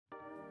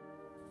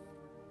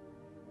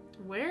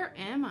Where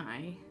am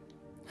I?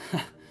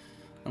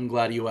 I'm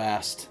glad you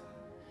asked.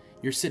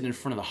 You're sitting in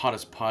front of the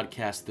hottest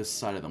podcast this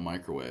side of the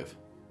microwave.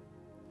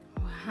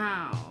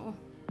 Wow.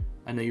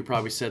 I know you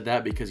probably said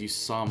that because you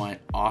saw my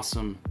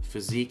awesome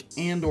physique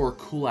and or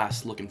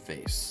cool-ass looking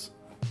face.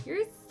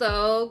 You're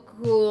so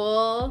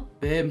cool.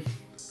 Babe,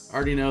 I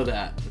already know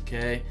that,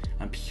 okay?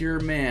 I'm pure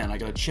man. I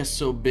got a chest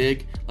so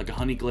big, like a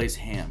honey glazed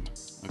ham,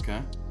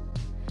 okay?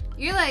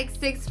 You're like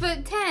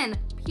 6'10",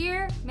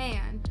 pure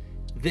man.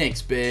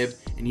 Thanks, babe.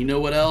 And you know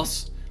what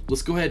else?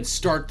 Let's go ahead and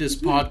start this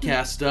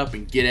podcast up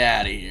and get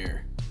out of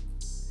here.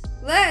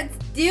 Let's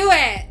do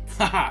it.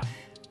 Haha,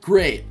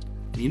 great.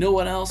 And you know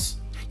what else?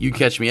 You can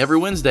catch me every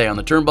Wednesday on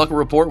the Turnbuckle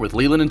Report with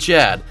Leland and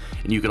Chad.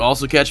 And you can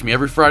also catch me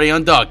every Friday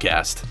on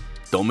Dogcast.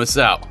 Don't miss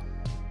out.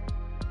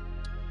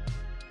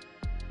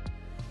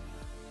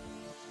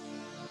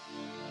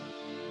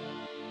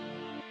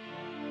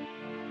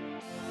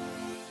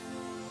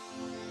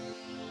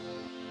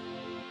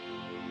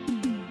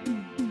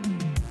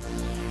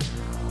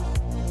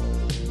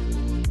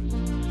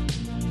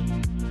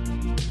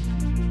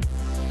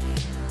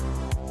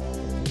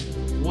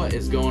 What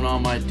is going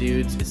on, my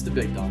dudes? It's the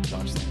Big Dog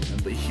Josh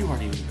Langman, but you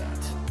already knew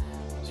that.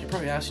 So you're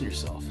probably asking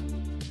yourself,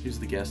 who's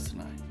the guest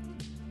tonight?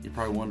 You're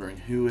probably wondering,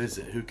 who is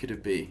it? Who could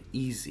it be?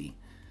 Easy.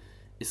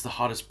 It's the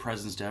hottest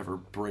presence to ever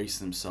brace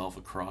themselves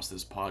across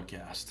this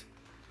podcast.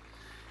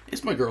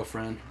 It's my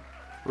girlfriend,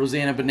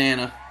 Rosanna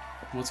Banana.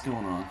 What's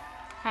going on?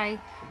 Hi.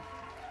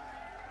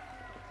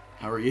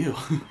 How are you?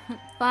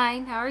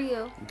 Fine. How are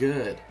you?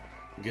 Good.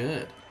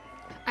 Good.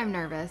 I'm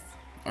nervous.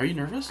 Are you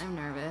nervous? I'm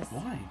nervous.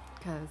 Why?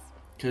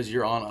 Because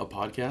You're on a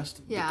podcast?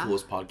 Yeah. The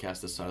coolest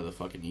podcast this side of the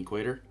fucking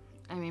equator?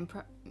 I mean,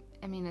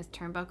 is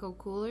Turnbuckle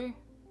cooler?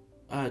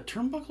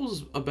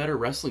 Turnbuckle's a better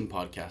wrestling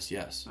podcast,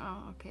 yes.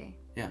 Oh, okay.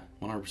 Yeah,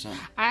 100%.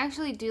 I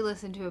actually do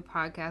listen to a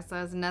podcast that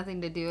has nothing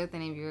to do with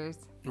any of yours.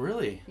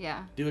 Really?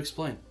 Yeah. Do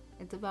explain.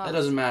 It's about... That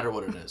doesn't matter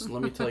what it is.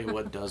 Let me tell you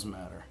what does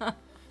matter.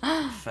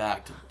 The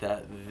fact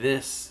that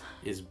this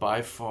is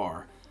by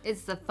far...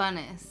 It's the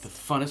funnest. The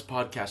funnest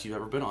podcast you've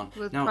ever been on.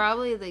 With now,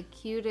 probably the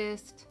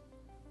cutest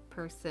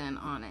person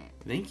on it.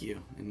 Thank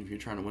you. And if you're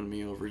trying to win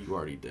me over, you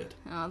already did.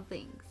 Oh,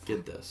 thanks.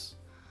 Get this.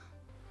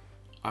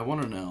 I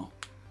want to know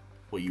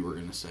what you were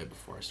going to say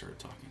before I started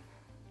talking.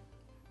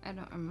 I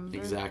don't remember.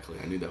 Exactly.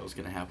 I knew that was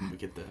going to happen, but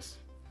get this.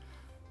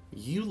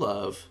 You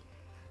love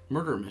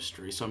murder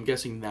mystery, so I'm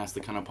guessing that's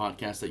the kind of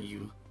podcast that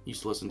you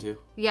used to listen to?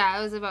 Yeah,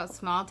 it was about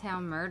small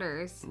town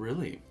murders.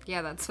 Really?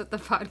 Yeah, that's what the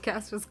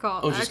podcast was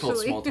called. Oh, it's just called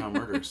Small Town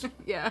Murders.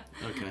 Yeah.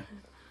 Okay.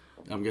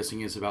 I'm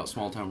guessing it's about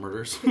small town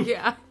murders.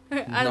 Yeah.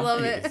 I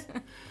love it.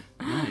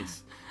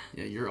 Nice.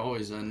 Yeah, you're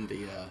always in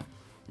the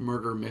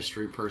murder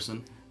mystery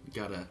person.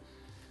 You gotta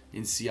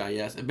in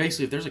CIS. And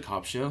basically, if there's a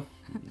cop show,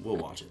 we'll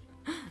watch it.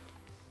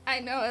 I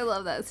know, I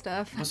love that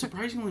stuff. But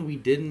surprisingly, we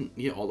didn't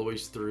get all the way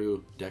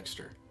through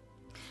Dexter.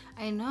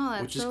 I know,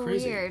 that's which is so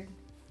crazy. weird.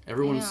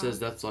 Everyone says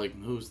that's like,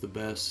 who's the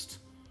best?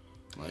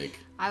 Like,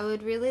 I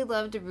would really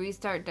love to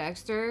restart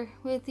Dexter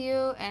with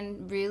you,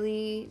 and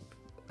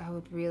I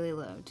would really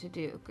love to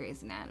do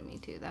Grey's Anatomy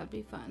too. That would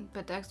be fun.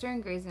 But Dexter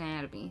and Grey's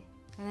Anatomy,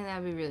 I think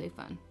that would be really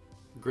fun.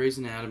 Grey's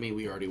Anatomy,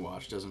 we already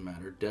watched. Doesn't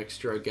matter.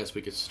 Dexter, I guess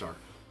we could start.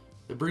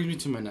 That brings me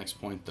to my next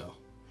point, though.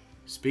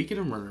 Speaking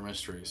of murder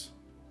mysteries,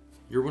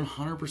 you're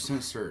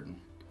 100% certain.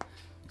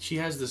 She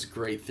has this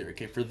great theory.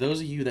 Okay, for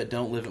those of you that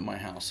don't live at my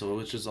house, so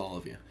which is all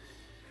of you,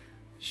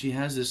 she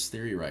has this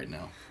theory right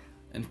now,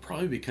 and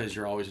probably because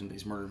you're always in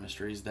these murder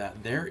mysteries,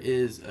 that there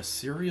is a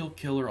serial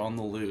killer on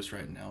the loose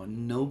right now,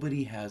 and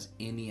nobody has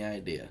any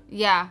idea.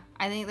 Yeah,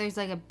 I think there's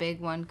like a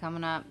big one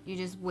coming up. You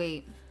just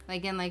wait,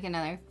 like in like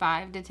another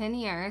 5 to 10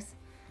 years.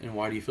 And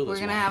why do you feel this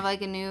way? We're going to have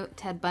like a new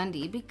Ted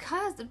Bundy.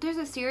 Because if there's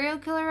a serial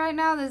killer right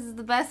now, this is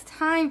the best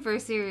time for a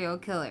serial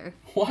killer.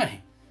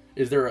 Why?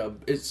 Is there a...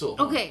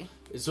 Okay.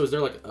 So is there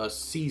like a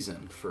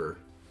season for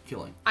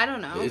killing? I don't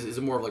know. Is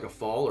it more of like a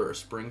fall or a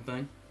spring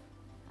thing?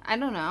 I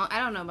don't know. I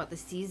don't know about the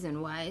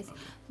season-wise. Okay.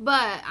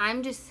 But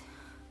I'm just...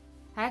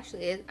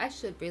 Actually, I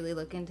should really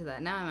look into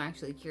that. Now I'm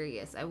actually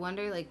curious. I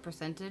wonder, like,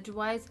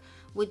 percentage-wise,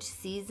 which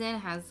season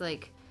has,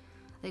 like,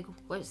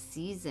 what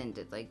season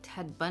did, like,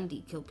 Ted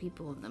Bundy kill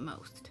people the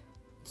most?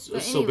 So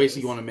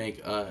basically you want to make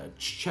a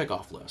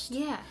check-off list.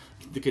 Yeah.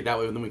 Okay, that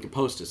way then we can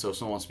post it, so if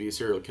someone wants to be a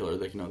serial killer,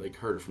 they can know they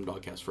heard it from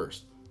Dogcast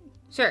first.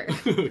 Sure.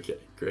 Okay,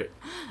 great.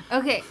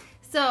 Okay,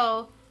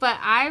 so, but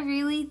I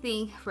really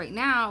think right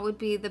now would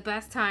be the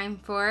best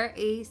time for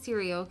a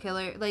serial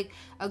killer, like,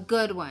 a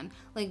good one.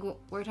 Like,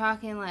 we're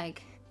talking,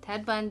 like,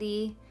 Ted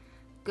Bundy,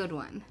 good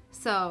one.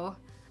 So,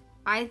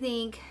 I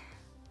think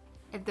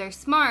if they're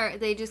smart,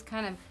 they just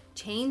kind of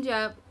change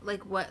up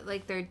like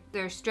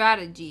their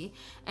strategy,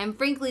 and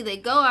frankly they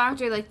go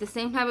after like the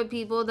same type of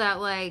people that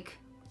like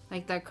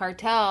the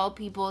cartel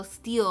people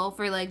steal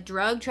for like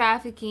drug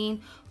trafficking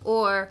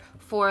or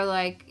for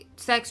like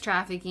sex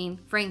trafficking,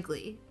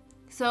 frankly.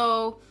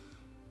 So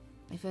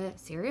if a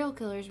serial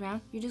killer's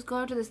around, you just go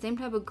after the same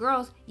type of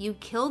girls, you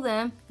kill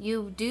them,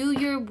 you do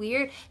your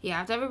weird, you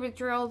have to have a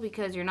ritual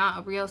because you're not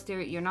a real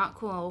you're not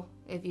cool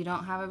if you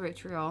don't have a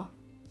ritual.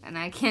 And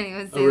I can't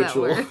even say that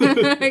word.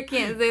 I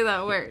can't say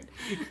that word.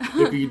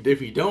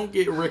 If you don't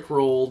get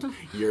rickrolled,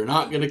 you're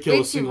not going to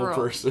kill a single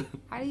person.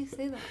 How do you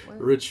say that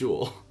word?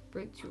 Ritual.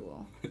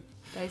 Ritual. Did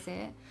I say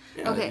it?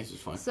 Yeah, okay. This is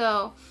fine.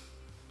 So,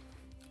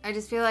 I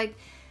just feel like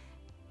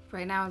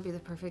right now would be the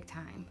perfect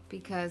time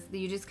because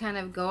you just kind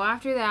of go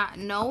after that.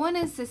 No one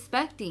is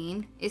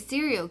suspecting a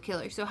serial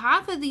killer. So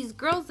half of these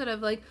girls that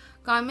have like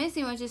gone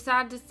missing, which is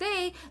sad to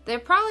say, they're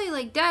probably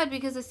like dead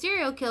because a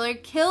serial killer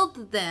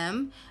killed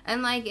them.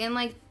 And like in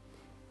like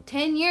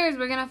 10 years,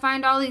 we're gonna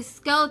find all these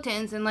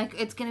skeletons and like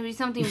it's gonna be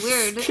something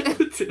weird.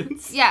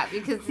 Skeletons? Yeah,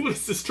 because what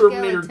is this,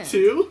 Terminator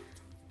 2?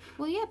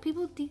 Well, yeah,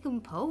 people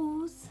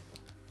decompose.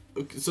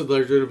 Okay, so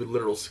there's gonna be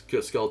literal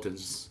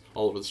skeletons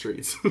all over the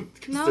streets.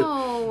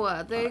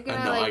 No, they're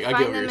gonna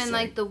find them in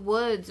like the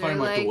woods or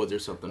like the woods or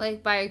something,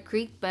 like by a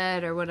creek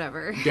bed or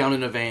whatever. Down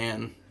in a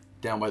van,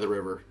 down by the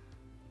river.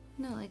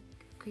 No, like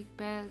creek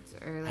beds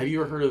or. Like, have you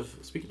ever heard of,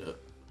 speaking of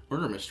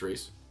murder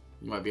mysteries?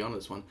 You might be on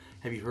this one.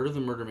 Have you heard of the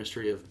murder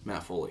mystery of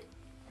Matt Foley?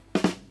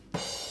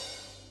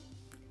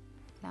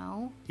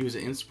 No. He was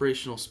an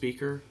inspirational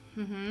speaker.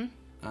 Mm-hmm.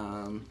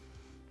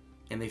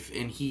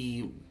 And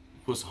he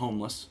was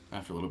homeless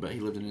after a little bit. He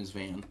lived in his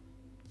van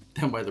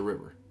down by the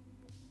river.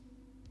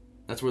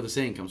 That's where the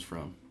saying comes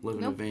from. Live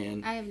in a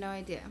van. I have no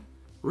idea.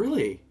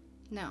 Really?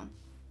 No.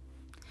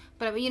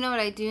 But you know what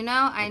I do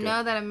know? I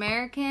know that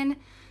American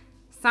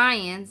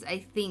Science,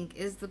 I think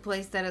is the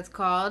place that it's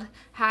called,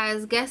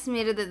 has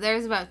guesstimated that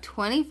there's about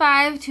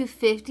 25 to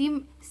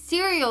 50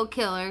 serial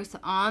killers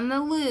on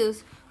the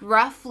loose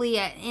roughly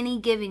at any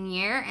given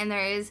year. And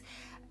there is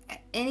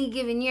any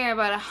given year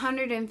about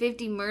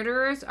 150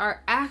 murderers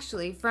are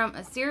actually from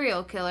a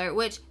serial killer,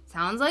 which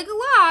sounds like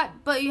a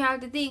lot, but you have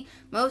to think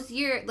most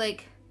year,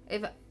 like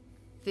if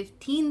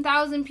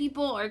 15,000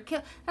 people are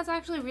killed, that's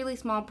actually a really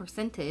small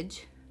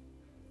percentage.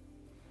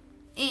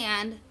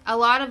 And a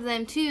lot of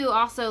them too,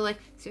 also like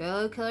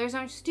serial killers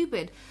aren't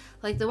stupid.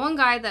 Like the one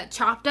guy that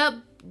chopped up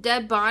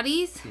dead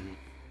bodies. Mm-hmm.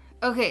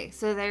 Okay,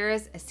 so there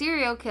is a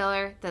serial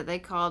killer that they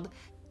called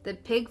the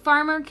pig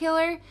farmer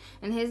killer,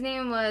 and his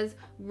name was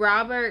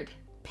Robert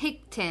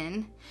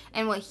Pickton.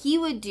 And what he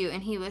would do,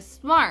 and he was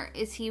smart,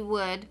 is he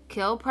would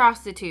kill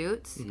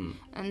prostitutes. Mm-hmm.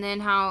 And then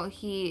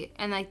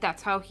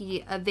that's how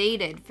he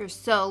evaded for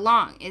so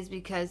long, is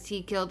because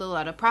he killed a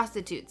lot of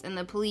prostitutes. And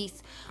the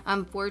police,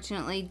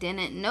 unfortunately,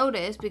 didn't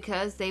notice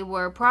because they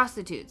were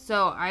prostitutes.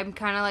 So I'm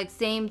kind of like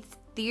same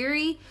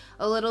theory,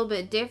 a little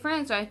bit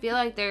different. So I feel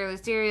like there's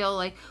a serial,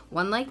 like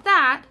one like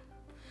that.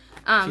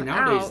 See,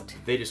 nowadays,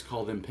 they just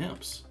call them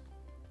pimps.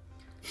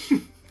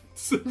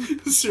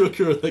 Serial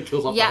killer that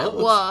kills off the host.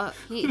 Yeah, well,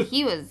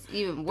 he was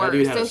even worse. That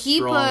dude had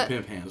strong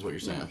pimp hands, what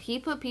you're saying. He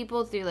put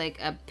people through like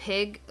a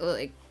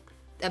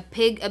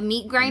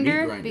meat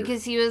grinder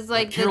because he was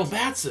like Carol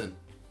Batson.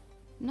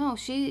 No,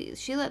 she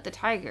let the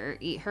tiger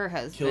eat her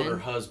husband. Killed her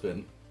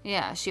husband.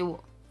 Yeah, she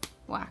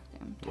whacked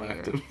him.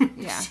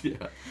 Yeah.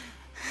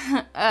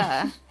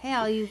 Yeah. Hey,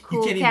 all you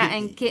cool cat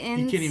and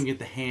kittens. You can't even get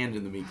the hand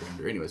in the meat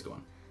grinder. Anyways, go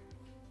on.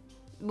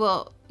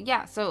 Well,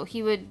 yeah, so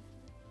he would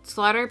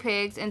slaughter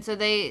pigs, and so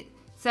they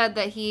said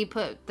that he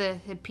put the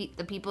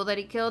people that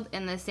he killed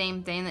in the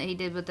same thing that he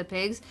did with the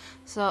pigs.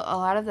 So a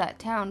lot of that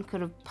town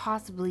could have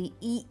possibly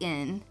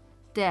eaten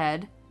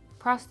dead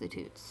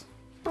prostitutes.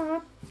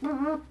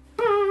 Mm-hmm.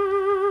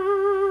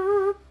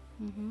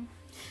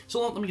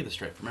 So let me get this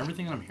straight. From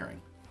everything I'm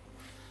hearing,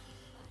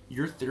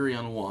 your theory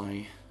on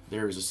why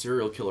there is a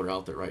serial killer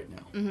out there right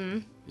now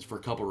is for a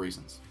couple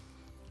reasons.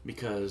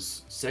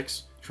 Because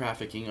sex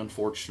trafficking,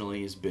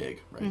 unfortunately, is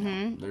big right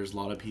now. There's a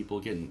lot of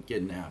people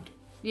getting nabbed.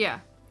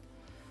 Yeah.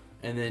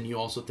 And then you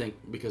also think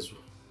because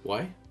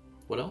why?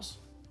 What else?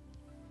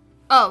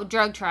 Oh,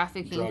 drug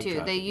trafficking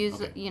too. They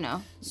use,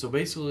 So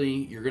basically,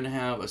 you're gonna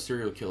have a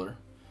serial killer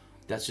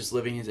that's just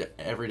living his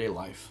everyday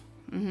life.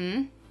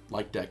 Mm-hmm.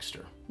 Like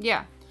Dexter.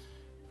 Yeah.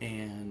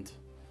 And.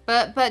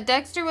 But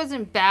Dexter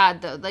wasn't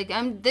bad though. Like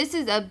this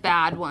is a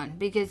bad one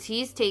because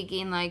he's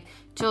taking like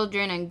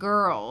children and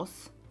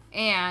girls.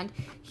 And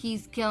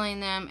he's killing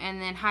them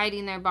and then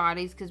hiding their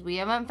bodies because we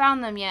haven't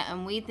found them yet.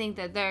 And we think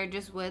that they're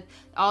just with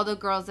all the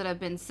girls that have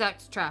been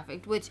sex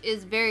trafficked, which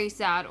is very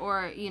sad.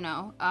 Or,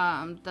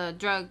 the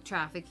drug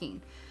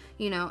trafficking,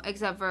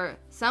 except for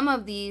some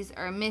of these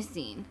are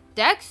missing.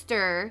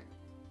 Dexter,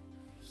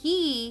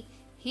 he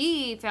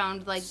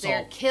found like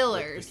their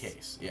killers. The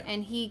case, yeah.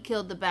 And he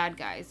killed the bad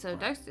guys. So right.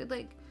 Dexter,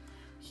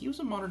 he was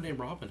a modern day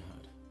Robin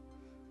Hood.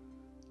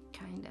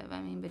 Kind of.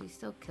 But he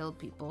still killed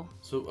people.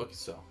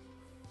 So.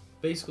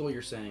 Basically what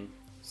you're saying,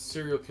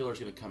 serial killer's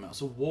going to come out.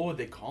 So what would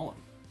they call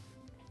him?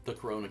 The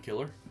Corona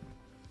Killer?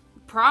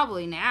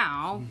 Probably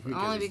now.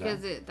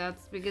 Because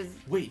that's because...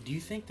 Wait, do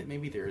you think that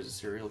maybe there is a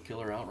serial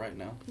killer out right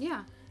now?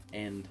 Yeah.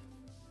 And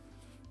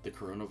the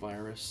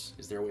coronavirus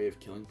is their way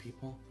of killing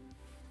people?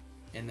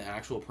 And the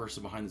actual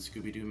person behind the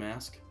Scooby-Doo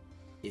mask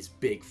is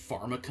big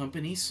pharma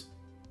companies?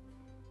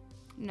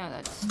 No,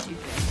 that's stupid.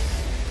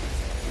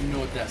 You know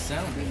what that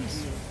sound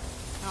is?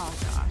 Oh,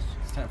 gosh.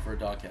 It's time for a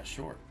Dogcast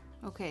Short.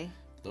 Okay.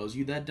 Those of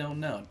you that don't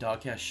know,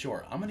 Dogcast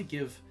Short. I'm going to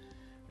give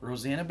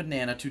Rosanna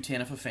Banana to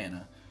Tana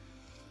Fafana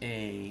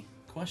a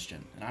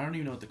question. And I don't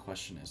even know what the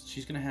question is.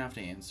 She's going to have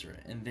to answer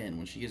it. And then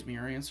when she gives me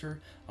her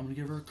answer, I'm going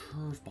to give her a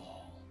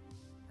curveball.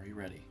 Are you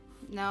ready?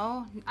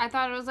 No, I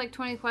thought it was like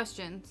 20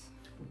 questions.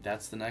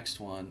 That's the next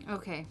one.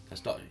 Okay.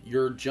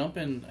 You're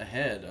jumping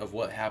ahead of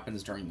what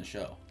happens during the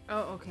show.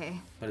 Oh, okay.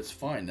 But it's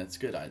fine. That's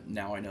good.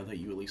 Now I know that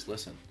you at least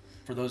listen.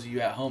 For those of you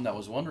at home that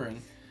was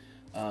wondering,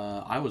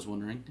 I was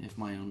wondering if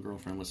my own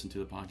girlfriend listened to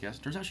the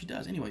podcast. Turns out she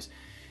does. Anyways,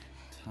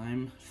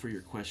 time for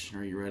your question.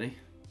 Are you ready?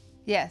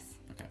 Yes.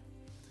 Okay.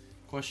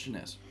 Question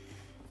is,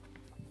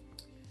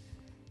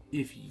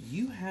 if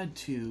you had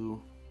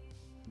to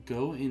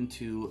go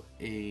into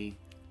a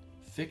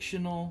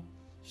fictional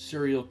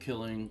serial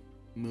killing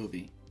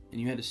movie and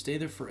you had to stay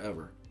there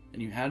forever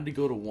and you had to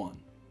go to one,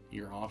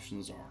 your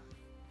options are,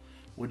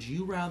 would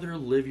you rather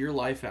live your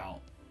life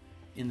out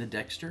in the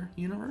Dexter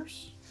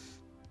universe,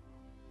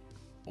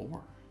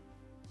 or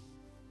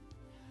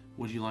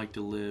would you like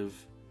to live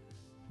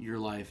your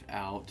life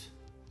out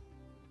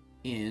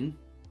in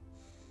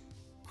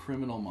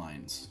Criminal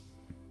Minds?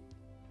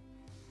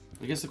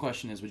 I guess the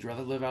question is, would you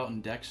rather live out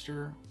in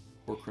Dexter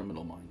or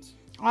Criminal Minds?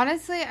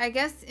 Honestly, I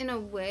guess in a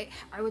way,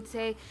 I would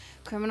say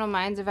Criminal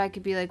Minds if I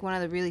could be like one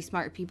of the really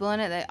smart people in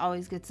it that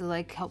always gets to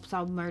like help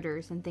solve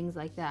murders and things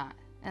like that.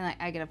 And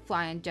like I get to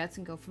fly on jets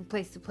and go from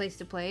place to place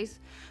to place.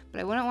 But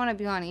I wouldn't want to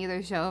be on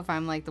either show if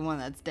I'm like the one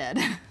that's dead.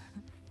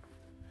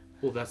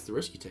 Well, that's the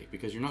risk you take,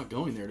 because you're not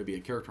going there to be a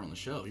character on the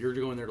show. You're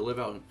going there to live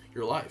out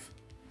your life.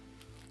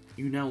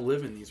 You now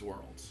live in these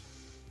worlds.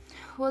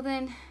 Well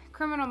then,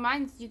 Criminal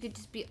Minds, you could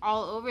just be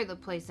all over the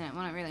place and it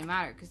wouldn't really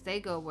matter because they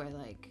go where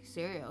like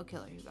serial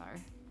killers are.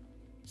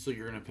 So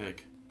you're going to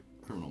pick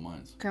Criminal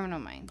Minds. Criminal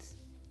Minds.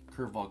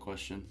 Curveball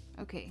question.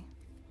 Okay.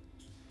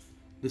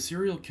 The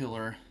serial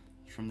killer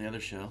from the other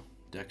show,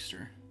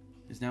 Dexter,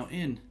 is now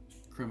in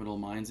Criminal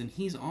Minds and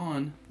he's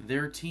on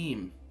their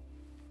team.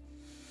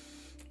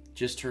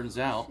 Just turns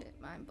out, Shit,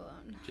 mind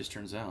blown.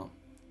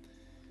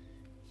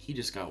 He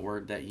just got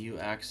word that you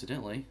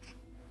accidentally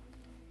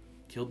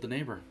killed the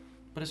neighbor.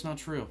 But it's not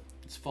true.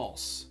 It's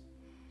false.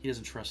 He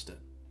doesn't trust it.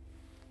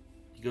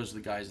 He goes to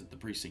the guys at the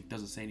precinct,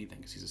 doesn't say anything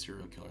because he's a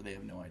serial killer. They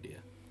have no idea.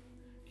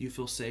 Do you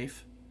feel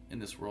safe in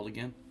this world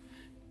again?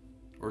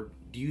 Or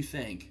do you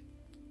think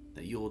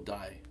that you will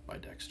die by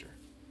Dexter?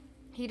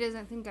 He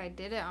doesn't think I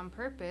did it on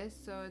purpose,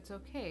 so it's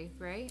okay,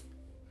 right?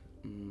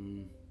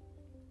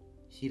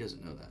 He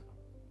doesn't know that.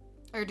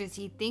 Or does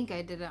he think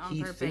I did it on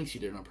purpose? He thinks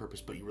you did it on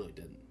purpose, but you really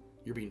didn't.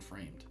 You're being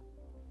framed.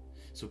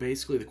 So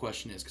basically the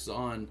question is, because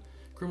on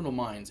Criminal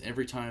Minds,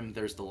 every time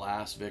there's the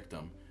last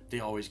victim, they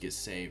always get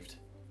saved.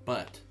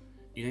 But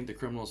do you think the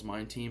Criminal's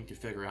Mind team can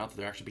figure out that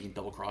they're actually being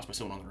double-crossed by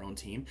someone on their own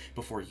team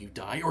before you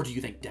die? Or do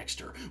you think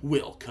Dexter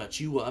will cut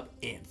you up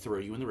and throw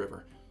you in the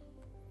river?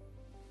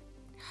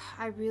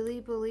 I really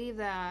believe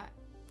that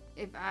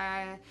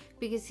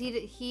because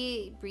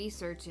he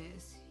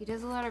researches. He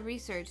does a lot of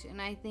research,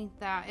 and I think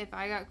that if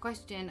I got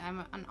questioned,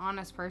 I'm an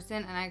honest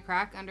person, and I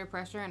crack under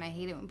pressure, and I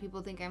hate it when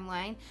people think I'm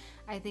lying.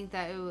 I think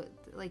that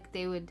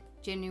they would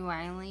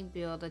genuinely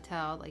be able to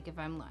tell, like, if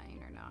I'm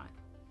lying or not,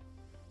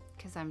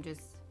 because I'm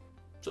just.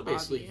 So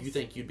basically, obvious. you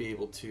think you'd be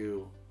able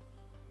to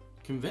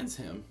convince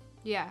him,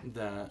 yeah,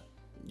 that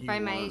you by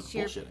weren't my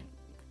sheer. bullshitting.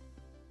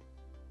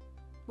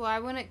 Well, I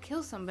wouldn't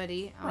kill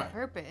somebody on Right.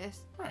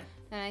 purpose, Right.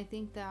 and I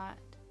think that.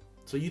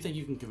 So you think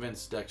you can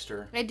convince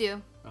Dexter? I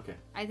do. Okay.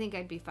 I think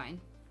I'd be fine.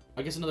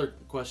 I guess another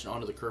question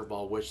onto the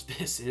curveball, which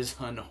this is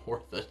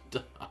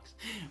unorthodox,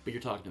 but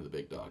you're talking to the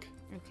big dog.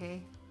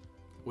 Okay.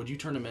 Would you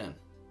turn him in?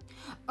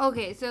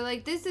 Okay, so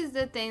like this is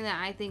the thing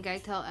that I think I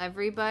tell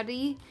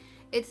everybody.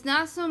 It's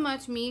not so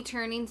much me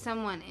turning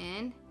someone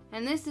in,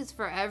 and this is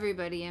for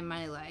everybody in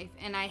my life.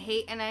 And I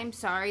hate, and I'm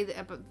sorry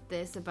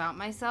about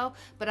myself,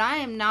 but I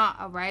am not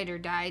a ride or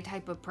die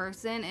type of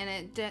person,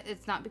 and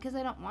it's not because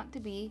I don't want to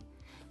be.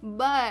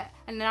 But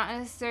not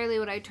necessarily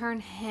would I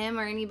turn him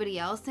or anybody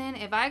else in.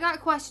 If I got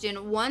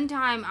questioned one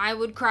time, I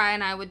would cry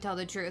and I would tell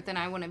the truth and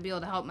I wouldn't be able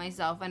to help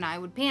myself and I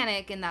would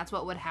panic and that's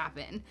what would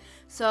happen.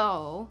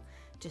 So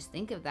just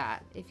think of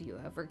that. If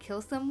you ever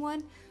kill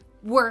someone,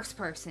 worst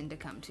person to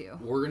come to.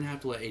 We're going to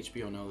have to let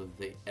HBO know that if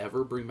they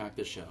ever bring back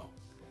the show,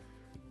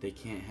 they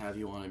can't have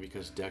you on it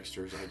because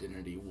Dexter's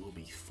identity will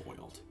be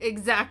foiled.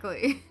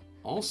 Exactly.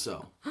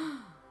 Also,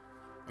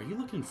 are you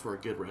looking for a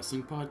good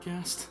wrestling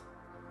podcast?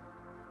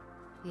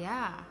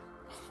 Yeah.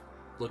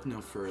 Look no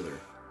further.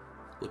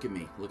 Look at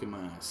me. Look at my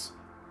eyes.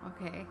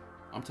 Okay.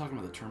 I'm talking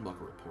about the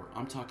Turnbuckle Report.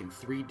 I'm talking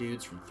 3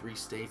 dudes from 3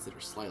 states that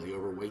are slightly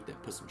overweight that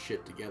put some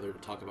shit together to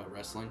talk about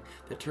wrestling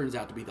that turns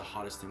out to be the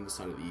hottest thing this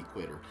side of the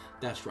equator.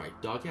 That's right.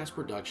 Dogcast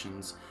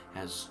Productions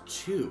has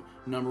 2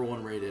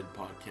 #1 rated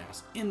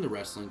podcasts in the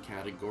wrestling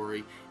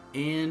category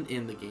and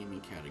in the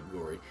gaming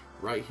category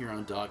right here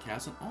on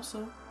Dogcast, and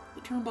also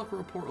the Turnbuckle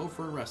Report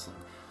over at wrestling.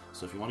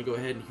 So if you want to go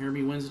ahead and hear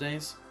me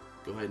Wednesdays,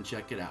 go ahead and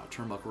check it out.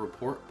 Turnbuckle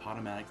Report,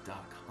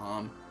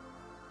 Podomatic.com,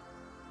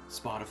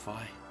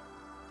 Spotify,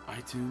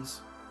 iTunes,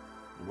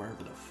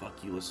 wherever the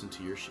fuck you listen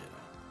to your shit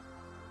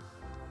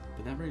at.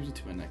 But that brings me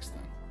to my next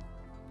thing.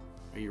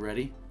 Are you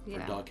ready? for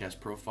Dogcast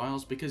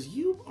Profiles because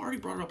you already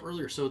brought it up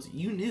earlier, so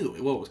you knew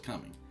what was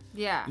coming.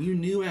 Yeah. You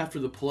knew after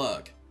the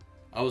plug,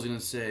 I was going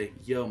to say,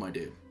 yo, my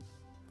dude,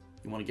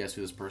 you want to guess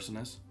who this person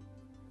is?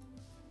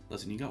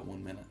 Listen, you got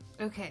 1 minute.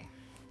 Okay.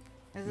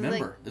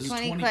 Remember, this is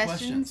 20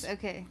 questions.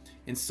 Okay.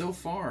 And so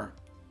far,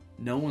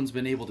 no one's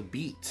been able to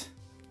beat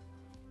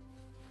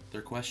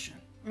their question.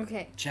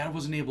 Okay. Chad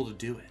wasn't able to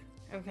do it.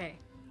 Okay.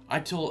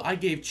 I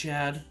gave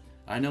Chad,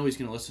 I know he's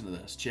going to listen to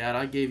this. Chad,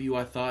 I gave you,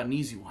 I thought, an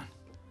easy one.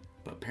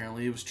 But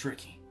apparently it was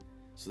tricky.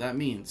 So that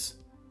means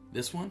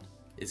this one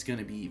is going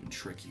to be even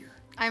trickier.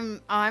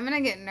 I'm going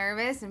to get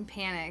nervous and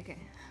panic.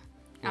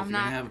 Well, if you're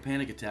going to have a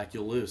panic attack,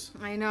 you'll lose.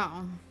 I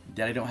know.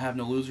 Daddy don't have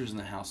no losers in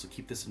the house, so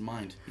keep this in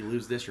mind. You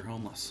lose this, you're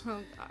homeless.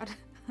 Oh, God.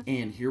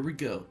 And here we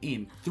go.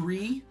 In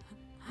 3,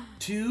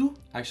 2...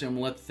 Actually, I'm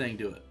going to let the thing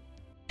do it.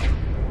 3,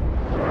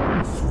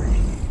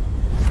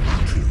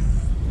 2,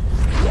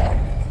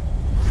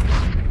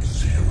 1,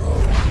 0.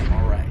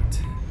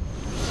 Alright.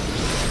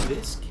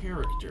 This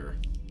character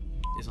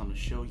is on the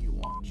show you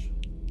watch.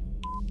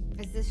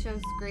 Is this show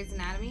Grey's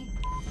Anatomy?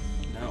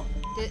 No.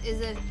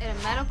 Is it a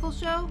medical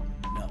show?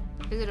 No.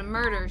 Is it a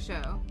murder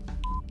show?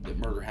 That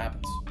murder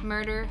happens.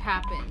 Murder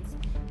happens.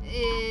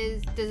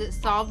 Does it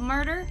solve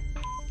murder?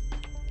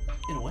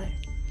 In a way.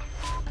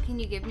 Can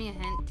you give me a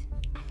hint?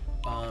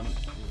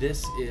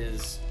 This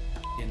is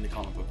in the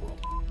comic book world.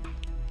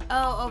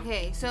 Oh,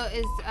 okay. So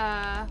is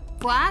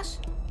Flash?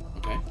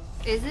 Okay.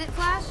 Is it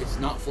Flash? It's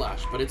not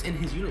Flash, but it's in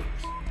his universe.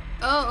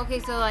 Oh, okay.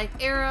 So like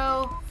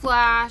Arrow,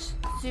 Flash,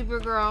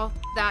 Supergirl,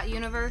 that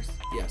universe?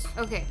 Yes.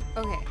 Okay.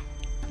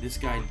 This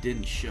guy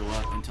didn't show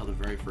up until the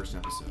very first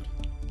episode.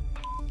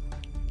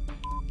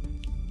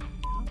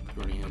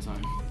 Running out of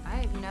time. I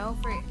have no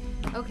free.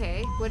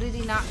 Okay. What did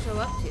he not show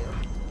up to?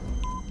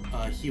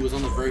 He was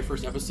on the very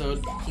first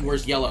episode. He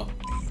wears yellow.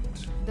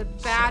 The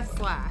Bad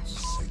Flash.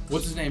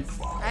 What's his name?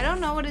 I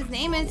don't know what his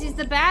name is. He's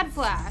the Bad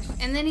Flash.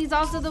 And then he's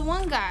also the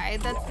one guy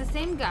that's the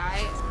same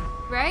guy,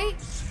 right?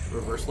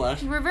 Reverse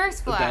Flash? Reverse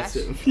Flash. That's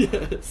him.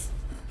 Yes.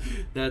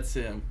 That's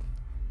him.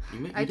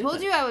 I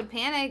told you I would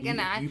panic,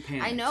 and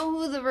I know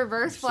who the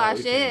Reverse Flash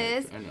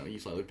is. I know, you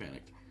slightly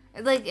panicked.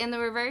 Like, and the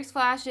Reverse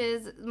Flash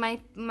is one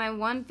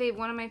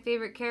of my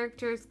favorite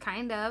characters,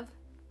 kind of.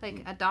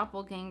 Like a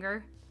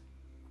doppelganger.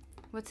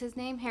 What's his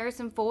name?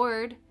 Harrison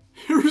Ford.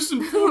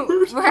 Harrison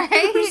Ford? Right?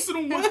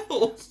 Harrison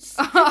Wells.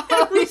 Oh,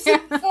 Harrison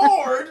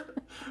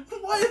Ford?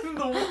 What in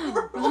the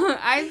world?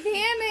 I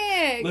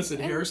panicked. Listen,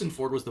 Harrison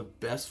Ford was the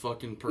best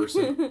fucking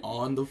person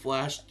on The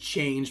Flash.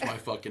 Changed my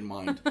fucking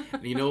mind.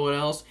 And you know what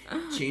else?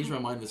 Changed my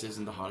mind. This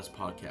isn't the hottest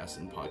podcast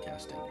in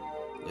podcasting.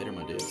 Later,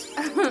 my dudes.